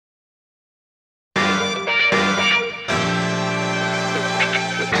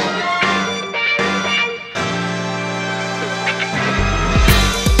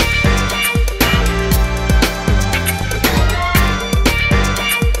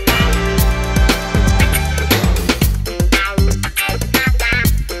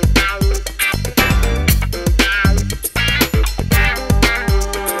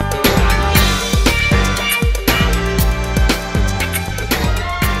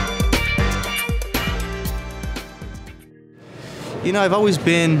You know, I've always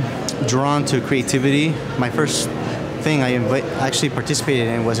been drawn to creativity. My first thing I actually participated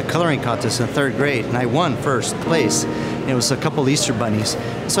in was a coloring contest in third grade, and I won first place. It was a couple Easter bunnies.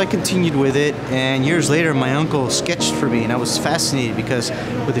 So I continued with it, and years later my uncle sketched for me, and I was fascinated because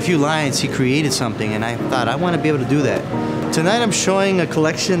with a few lines he created something, and I thought, I want to be able to do that. Tonight I'm showing a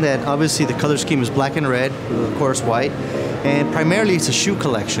collection that obviously the color scheme is black and red, with of course white, and primarily it's a shoe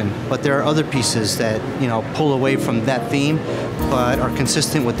collection, but there are other pieces that, you know, pull away from that theme, but are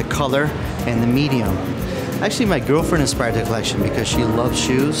consistent with the color and the medium. Actually, my girlfriend inspired the collection because she loves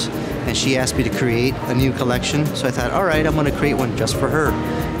shoes, and she asked me to create a new collection. So I thought, all right, I'm going to create one just for her,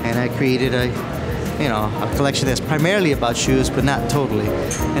 and I created a collection that's primarily about shoes, but not totally.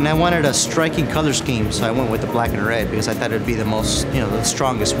 And I wanted a striking color scheme, so I went with the black and red because I thought it'd be the most, the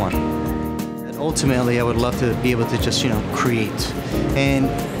strongest one. And ultimately, I would love to be able to just, create, and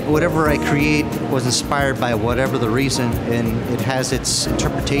whatever I create was inspired by whatever the reason, and it has its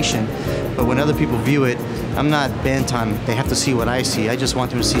interpretation. But when other people view it, I'm not bent on they have to see what I see. I just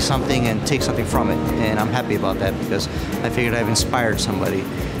want them to see something and take something from it, and I'm happy about that because I figured I've inspired somebody.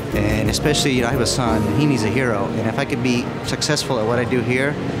 And especially, I have a son, and he needs a hero. And if I could be successful at what I do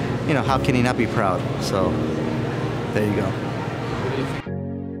here, how can he not be proud? So, there you go.